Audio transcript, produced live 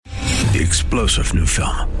The explosive new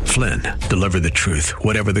film, Flynn, Deliver the Truth,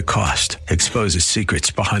 Whatever the Cost, exposes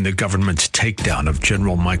secrets behind the government's takedown of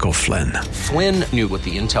General Michael Flynn. Flynn knew what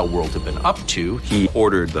the intel world had been up to. He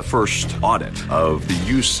ordered the first audit of the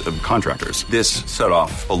use of contractors. This set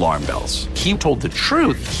off alarm bells. He told the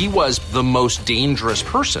truth. He was the most dangerous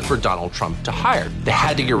person for Donald Trump to hire. They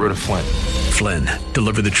had to get rid of Flynn. Flynn,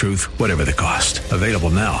 Deliver the Truth, Whatever the Cost. Available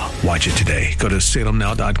now. Watch it today. Go to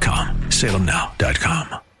salemnow.com.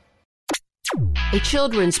 salemnow.com. A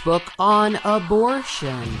children's book on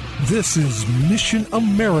abortion. This is Mission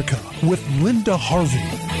America with Linda Harvey.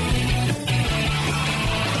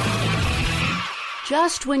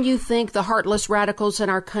 Just when you think the heartless radicals in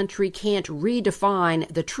our country can't redefine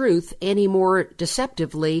the truth any more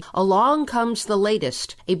deceptively, along comes the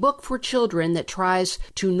latest, a book for children that tries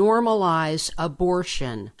to normalize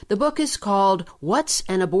abortion. The book is called What's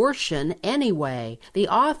an Abortion Anyway? The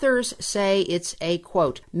authors say it's a,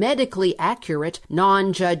 quote, medically accurate,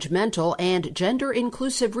 non-judgmental, and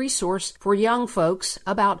gender-inclusive resource for young folks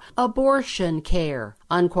about abortion care,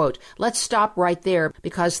 unquote. Let's stop right there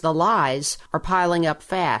because the lies are piling up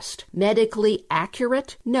fast. Medically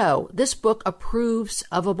accurate? No, this book approves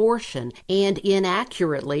of abortion and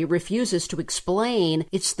inaccurately refuses to explain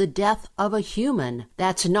it's the death of a human.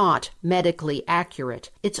 That's not medically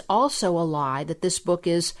accurate. It's also a lie that this book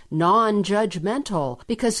is non-judgmental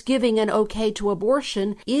because giving an okay to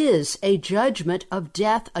abortion is a judgment of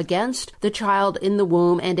death against the child in the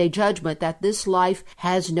womb and a judgment that this life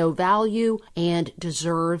has no value and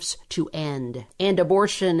deserves to end. And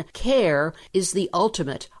abortion care is the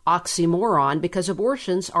ultimate oxymoron because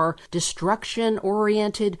abortions are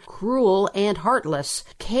destruction-oriented, cruel, and heartless.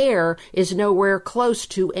 Care is nowhere close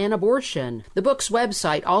to an abortion. The book's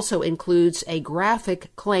website also includes a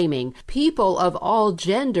graphic claiming people of all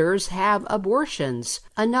genders have abortions.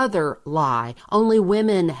 Another lie. Only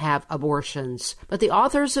women have abortions. But the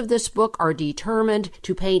authors of this book are determined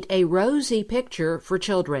to paint a rosy picture for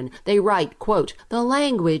children. They write, quote, the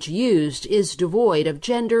language used is devoid of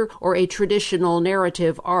gender or a traditional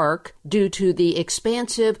narrative arc due to the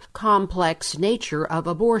expansive, complex nature of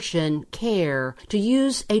abortion care. To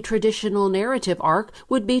use a traditional narrative arc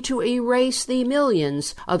would be to erase the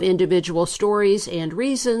millions of individual stories and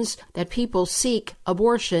reasons that people seek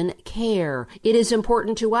abortion care. It is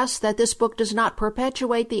important to us that this book does not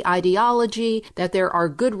perpetuate the ideology that there are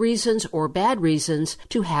good reasons or bad reasons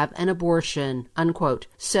to have an abortion, unquote.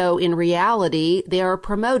 So in reality, they are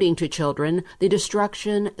promoting to children the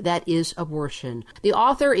destruction that is abortion. The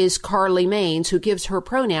author is Carly Maines, who gives her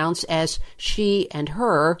pronouns as she and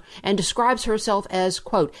her, and describes herself as,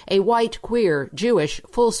 quote, a white, queer, Jewish,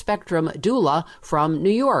 full-spectrum doula from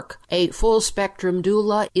New York. A full-spectrum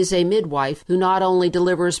doula is a midwife who not only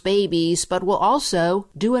delivers babies, but will also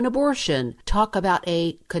do an abortion. Talk about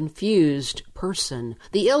a confused person.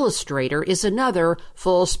 The illustrator is another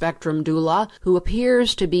full-spectrum doula who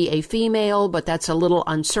appears to be a female, but that's a little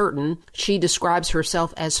uncertain. She describes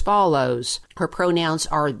herself as follows. Her pronouns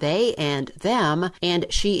are they and them, and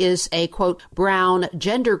she is a, quote, brown,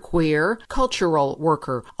 genderqueer, cultural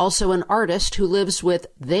worker, also an artist who lives with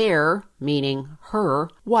their, meaning her,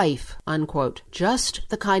 wife, unquote. Just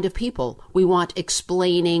the kind of people we want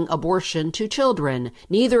explaining abortion to children.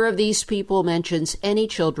 Neither of these people mentions any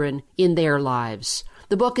children in their lives.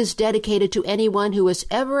 The book is dedicated to anyone who has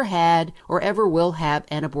ever had or ever will have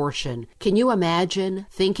an abortion. Can you imagine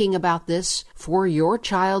thinking about this for your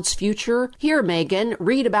child's future? Here, Megan,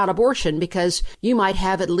 read about abortion because you might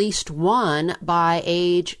have at least one by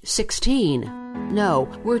age 16. No,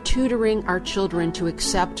 we're tutoring our children to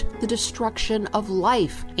accept the destruction of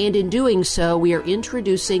life, and in doing so, we are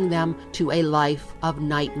introducing them to a life of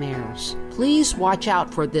nightmares. Please watch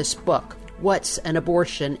out for this book, What's an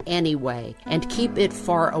Abortion Anyway? And keep it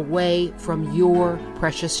far away from your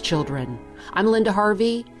precious children. I'm Linda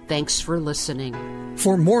Harvey. Thanks for listening.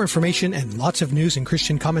 For more information and lots of news and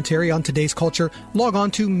Christian commentary on today's culture, log on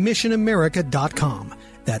to missionamerica.com.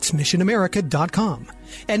 That's missionamerica.com.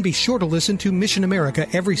 And be sure to listen to Mission America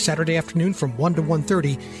every Saturday afternoon from 1 to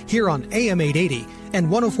 1:30 here on AM 880 and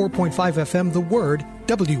 104.5 FM The Word,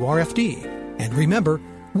 WRFD. And remember,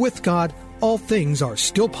 with God, all things are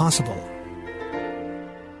still possible.